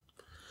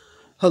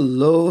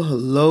Hello,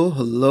 hello,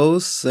 hello,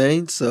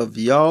 saints of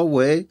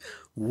Yahweh.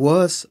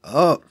 What's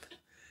up?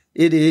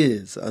 It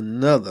is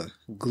another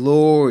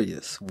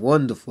glorious,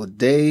 wonderful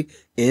day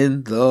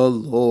in the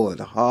Lord.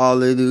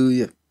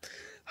 Hallelujah.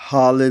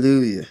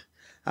 Hallelujah.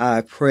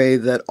 I pray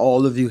that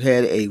all of you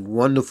had a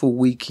wonderful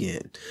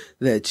weekend,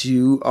 that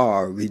you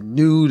are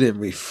renewed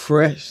and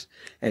refreshed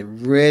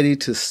and ready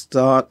to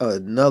start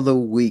another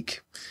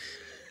week,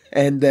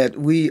 and that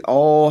we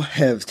all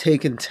have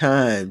taken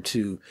time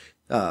to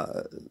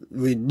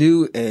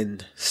renew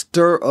and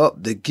stir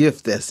up the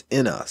gift that's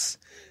in us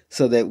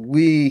so that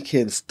we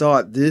can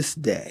start this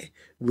day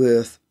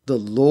with the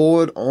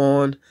Lord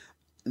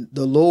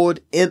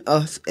in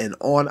us and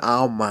on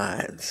our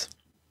minds,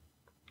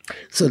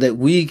 so that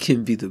we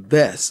can be the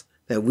best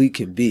that we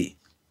can be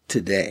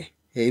today.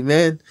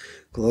 Amen.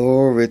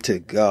 Glory to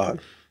God.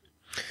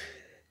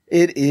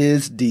 It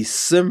is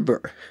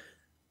December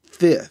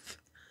 5th,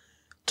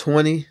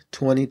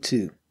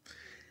 2022.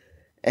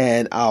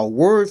 And our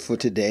word for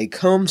today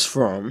comes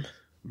from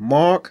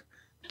Mark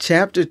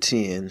chapter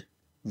 10,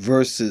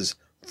 verses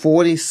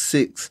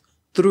 46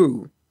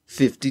 through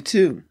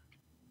 52.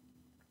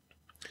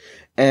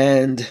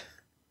 And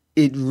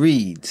it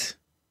reads,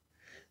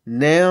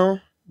 "Now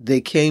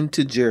they came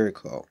to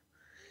Jericho.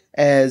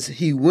 As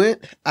he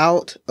went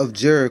out of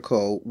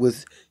Jericho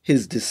with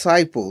his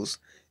disciples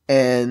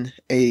and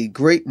a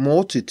great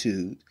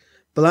multitude,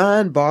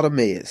 blind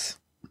Bartimaeus,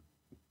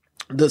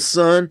 the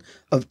son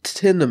of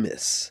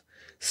Timaeus,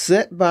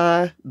 sat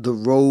by the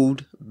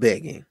road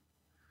begging.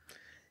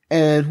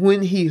 And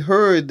when he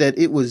heard that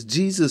it was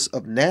Jesus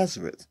of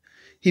Nazareth,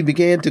 he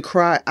began to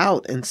cry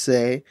out and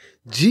say,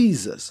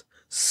 'Jesus,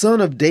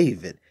 Son of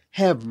David,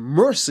 have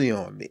mercy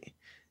on me.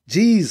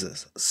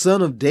 Jesus,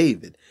 Son of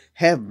David,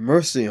 have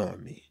mercy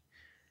on me.'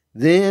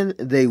 Then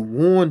they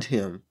warned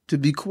him to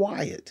be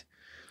quiet.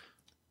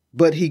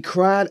 But he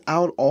cried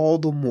out all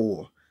the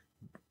more,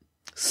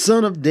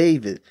 'Son of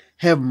David,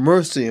 have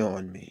mercy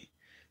on me.'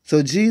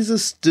 So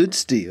Jesus stood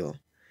still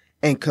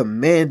and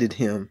commanded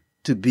him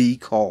to be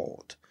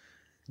called.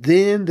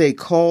 Then they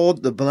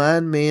called the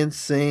blind man,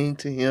 saying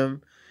to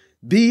him,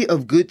 'Be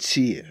of good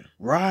cheer,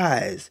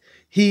 rise,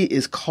 he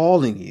is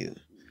calling you.'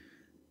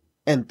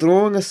 And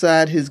throwing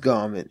aside his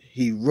garment,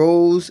 he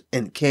rose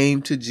and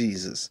came to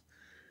Jesus.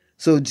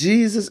 So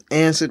Jesus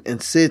answered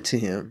and said to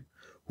him,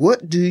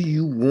 'What do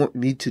you want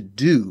me to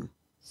do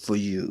for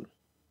you?'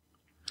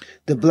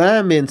 The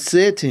blind man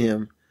said to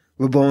him,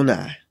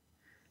 'Rabboni,'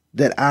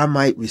 that I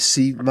might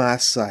receive my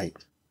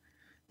sight.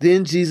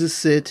 Then Jesus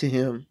said to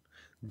him,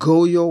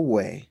 'Go your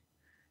way,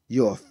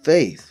 your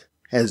faith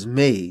has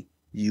made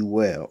you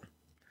well.'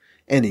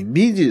 And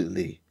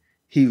immediately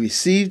he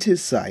received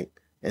his sight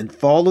and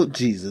followed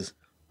Jesus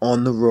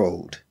on the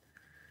road."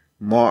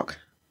 Mark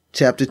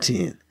chapter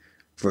 10,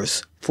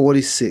 verse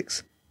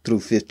 46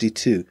 through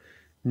 52,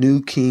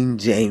 New King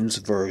James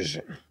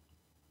Version.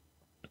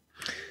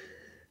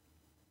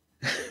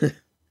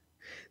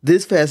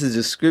 This passage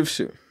of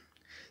scripture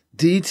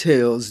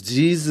details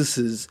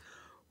Jesus's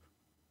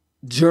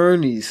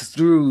journeys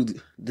through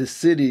the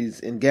cities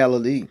in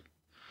Galilee.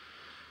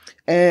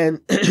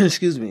 And,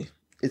 excuse me,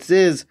 it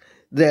says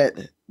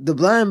that the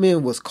blind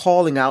man was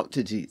calling out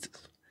to Jesus,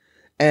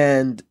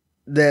 and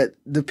that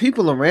the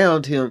people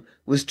around him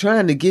was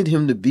trying to get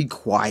him to be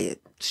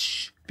quiet.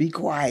 Shh, be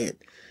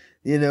quiet,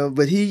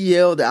 but he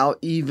yelled out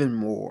even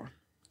more.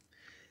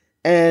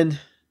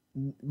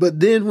 But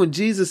then when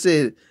Jesus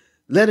said,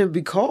 "Let him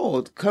be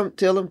called,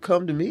 tell him,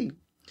 come to me,"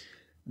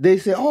 they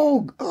said,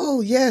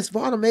 oh, yes,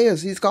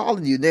 Bartimaeus, he's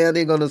calling you. Now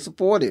they're going to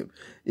support him.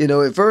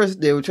 At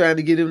first they were trying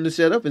to get him to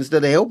shut up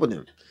instead of helping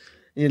him.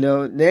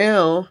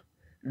 Now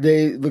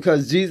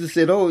because Jesus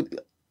said,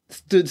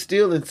 stood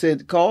still and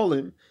said, call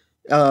him.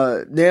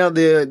 Now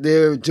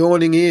they're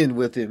joining in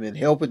with him and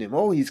helping him.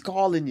 "Oh, he's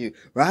calling you.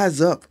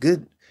 Rise up.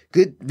 Good,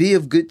 be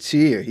of good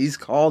cheer. He's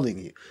calling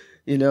you,"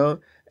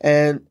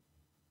 and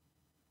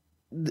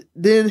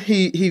then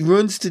he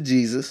runs to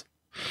Jesus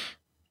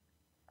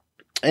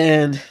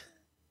and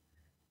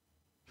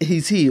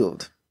he's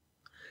healed.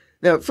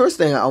 Now, first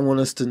thing I want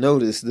us to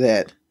notice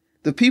that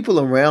the people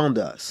around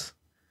us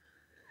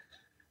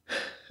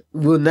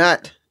will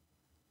not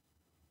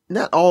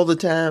all the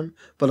time,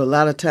 but a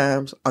lot of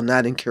times are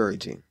not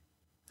encouraging.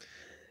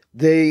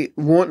 They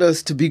want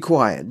us to be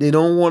quiet. They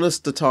don't want us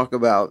to talk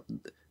about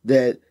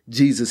that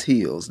Jesus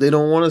heals. They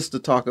don't want us to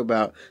talk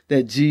about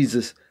that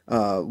Jesus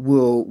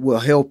will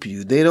help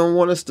you. They don't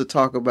want us to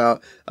talk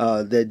about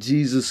that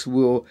Jesus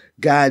will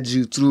guide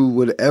you through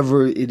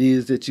whatever it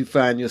is that you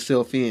find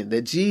yourself in,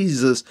 that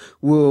Jesus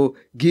will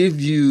give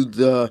you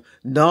the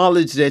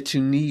knowledge that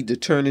you need to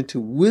turn into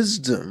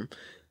wisdom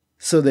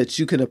so that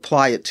you can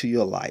apply it to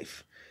your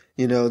life.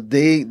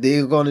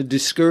 They're going to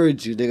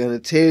discourage you. They're going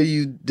to tell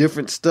you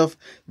different stuff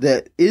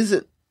that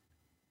isn't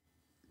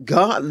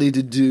godly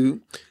to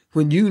do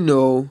when you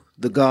know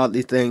the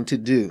godly thing to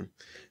do.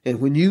 And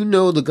when you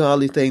know the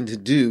godly thing to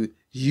do,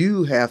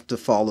 you have to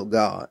follow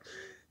God.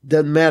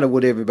 Doesn't matter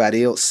what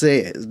everybody else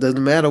says.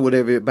 Doesn't matter what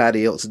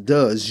everybody else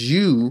does.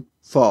 You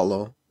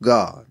follow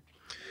God.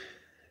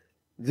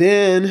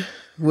 Then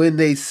when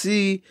they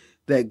see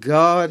that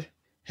God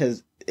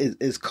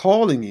is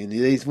calling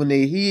you, when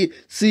they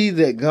see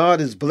that God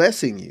is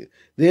blessing you,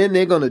 then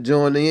they're going to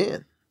join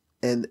in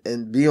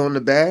and be on the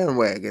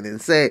bandwagon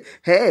and say,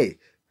 hey,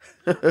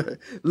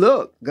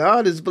 look,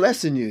 God is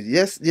blessing you.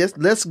 Yes,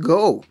 let's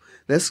go.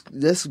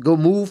 Let's go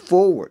move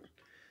forward.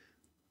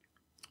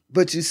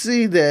 But you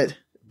see that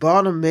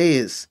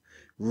Bartimaeus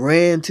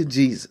ran to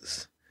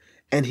Jesus,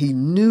 and he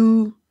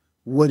knew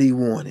what he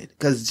wanted,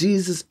 because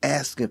Jesus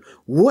asked him,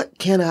 what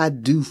can I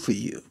do for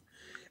you?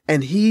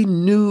 And he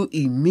knew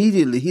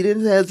immediately. He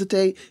didn't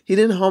hesitate. He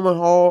didn't hum and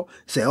haw,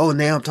 say, oh,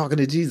 now I'm talking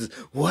to Jesus.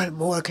 What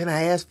more can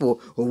I ask for?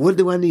 Or what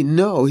do I need?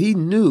 No, he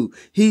knew.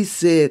 He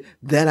said,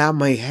 that I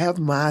may have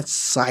my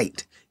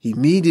sight.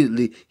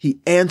 Immediately, he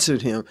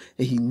answered him,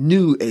 and he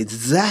knew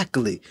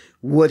exactly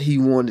what he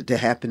wanted to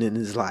happen in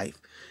his life.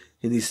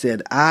 And he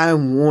said, I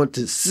want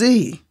to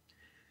see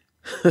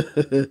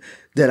that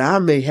I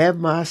may have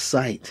my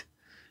sight.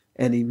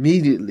 And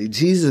immediately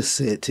Jesus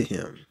said to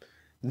him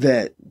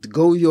that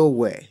go your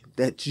way,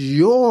 that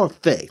your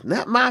faith,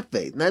 not my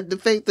faith, not the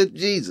faith of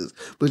Jesus,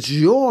 but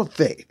your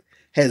faith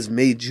has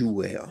made you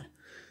well.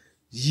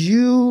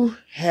 You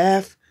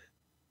have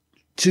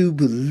to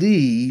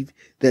believe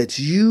that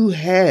you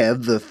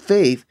have the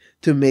faith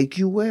to make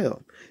you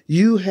well.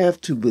 You have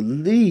to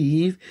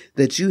believe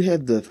that you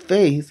have the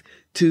faith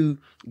to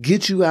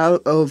get you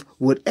out of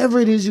whatever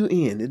it is you're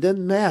in. It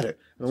doesn't matter.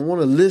 I don't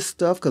want to list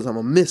stuff because I'm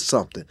going to miss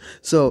something.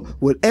 So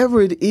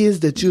whatever it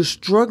is that you're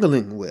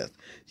struggling with,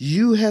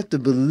 you have to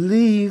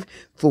believe,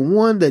 for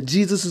one, that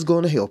Jesus is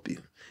going to help you.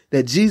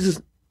 That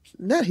Jesus,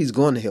 not he's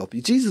going to help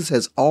you. Jesus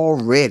has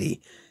already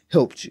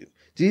helped you.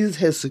 Jesus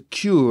has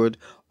secured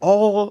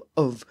all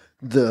of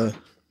the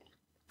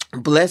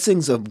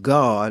blessings of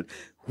God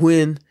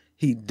when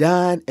he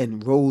died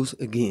and rose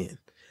again.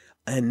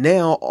 And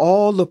now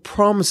all the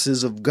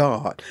promises of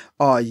God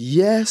are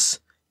yes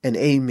and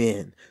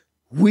amen.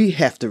 We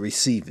have to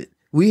receive it.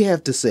 We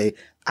have to say,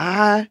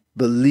 I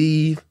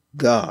believe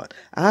God.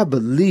 I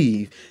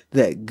believe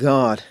that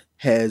God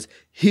has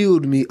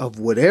healed me of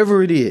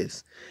whatever it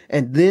is.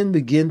 And then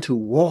begin to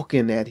walk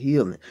in that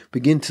healing.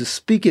 Begin to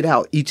speak it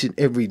out each and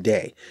every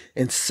day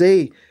and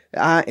say,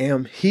 I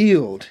am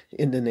healed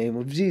in the name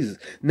of Jesus.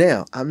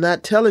 Now, I'm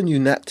not telling you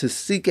not to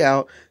seek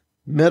out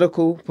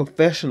medical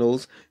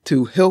professionals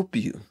to help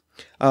you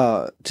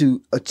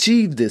to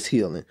achieve this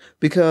healing,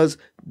 because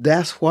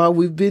that's why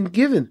we've been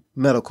given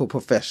medical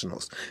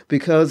professionals,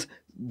 because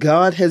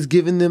God has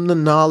given them the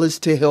knowledge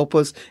to help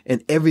us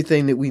in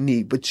everything that we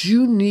need. But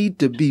you need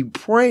to be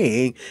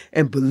praying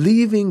and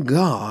believing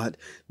God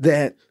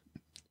that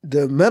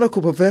the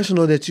medical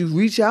professional that you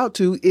reach out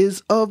to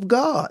is of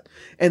God,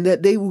 and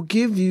that they will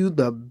give you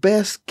the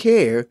best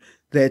care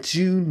that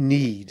you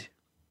need.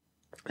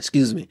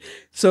 Excuse me.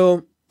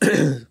 So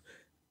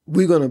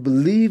we're going to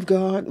believe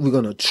God. We're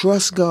going to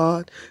trust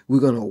God. We're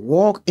going to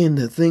walk in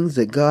the things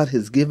that God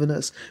has given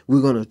us.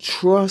 We're going to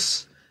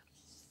trust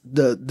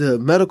the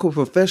medical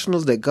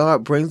professionals that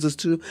God brings us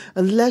to,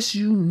 unless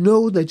you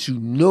know that you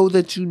know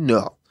that you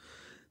know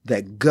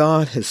that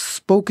God has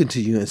spoken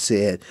to you and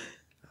said,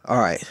 all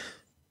right,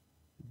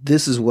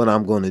 this is what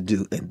I'm going to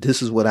do, and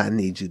this is what I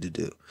need you to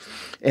do.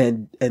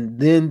 And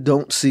then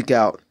don't seek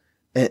out,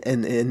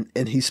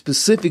 and he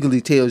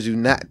specifically tells you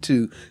not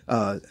to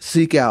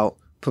seek out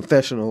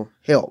professional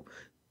help.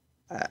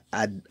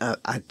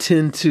 I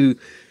tend to,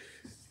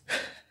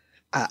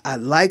 I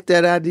like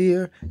that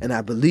idea, and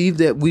I believe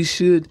that we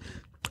should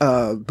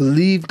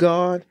believe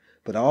God,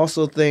 but I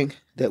also think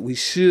that we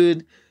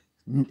should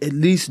at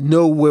least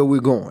know where we're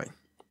going.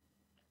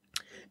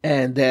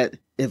 And that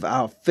if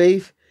our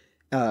faith,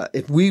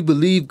 if we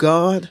believe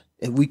God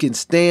and we can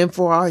stand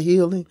for our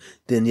healing,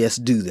 then yes,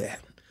 do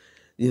that.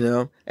 You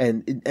know,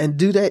 and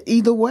do that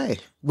either way,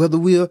 whether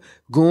we're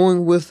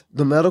going with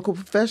the medical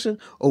profession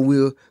or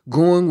we're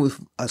going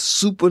with a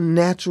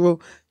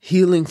supernatural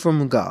healing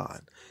from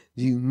God.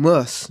 You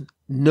must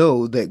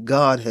know that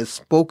God has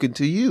spoken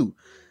to you,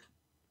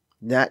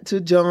 not to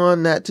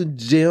John, not to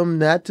Jim,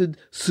 not to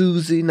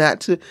Susie,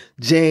 not to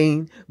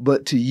Jane,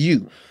 but to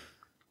you.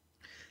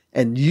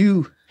 And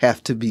you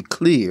have to be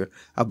clear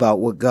about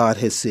what God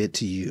has said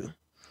to you.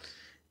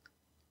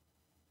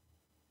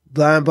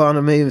 Blind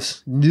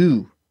Bartimaeus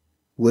knew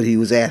what he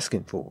was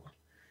asking for.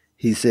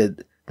 He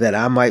said, that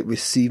I might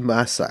receive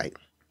my sight.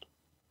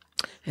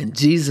 And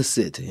Jesus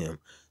said to him,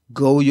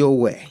 go your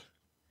way.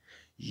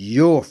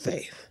 Your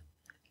faith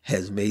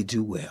has made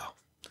you well.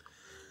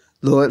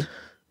 Lord,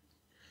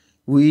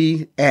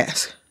 we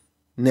ask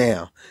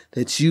now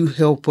that you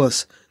help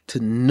us to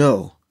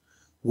know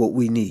what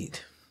we need,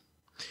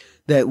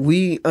 that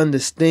we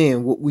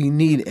understand what we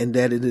need, and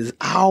that it is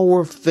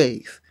our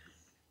faith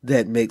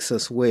that makes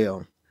us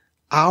well.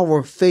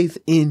 Our faith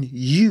in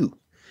you,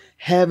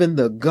 having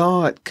the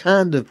God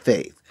kind of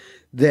faith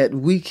that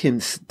we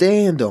can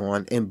stand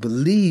on and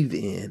believe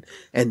in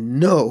and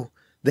know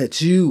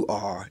that you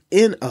are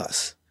in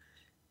us,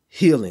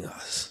 healing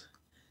us.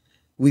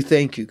 We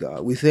thank you,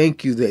 God. We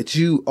thank you that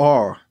you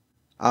are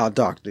our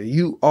doctor.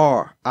 You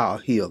are our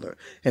healer.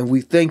 And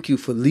we thank you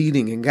for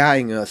leading and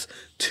guiding us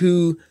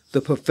to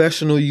the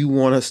professional you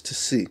want us to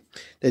see.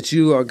 That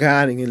you are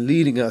guiding and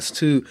leading us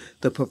to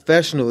the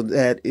professional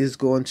that is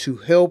going to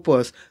help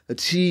us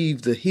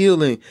achieve the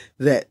healing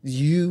that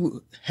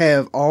you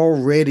have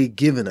already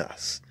given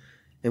us.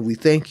 And we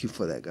thank you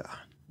for that, God.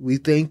 We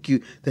thank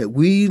you that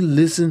we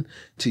listen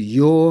to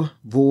your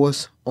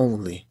voice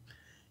only.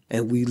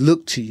 And we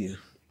look to you.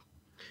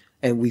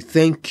 And we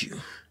thank you.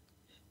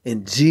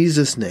 In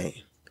Jesus'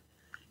 name,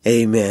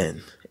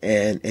 amen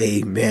and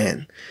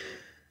amen.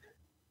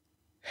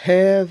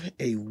 Have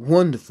a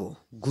wonderful,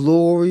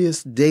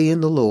 glorious day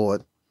in the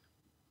Lord.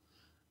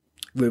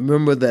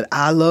 Remember that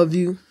I love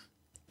you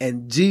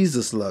and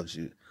Jesus loves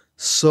you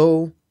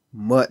so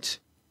much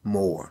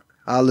more.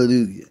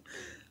 Hallelujah.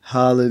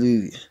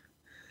 Hallelujah.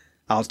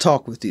 I'll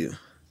talk with you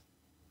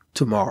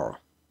tomorrow.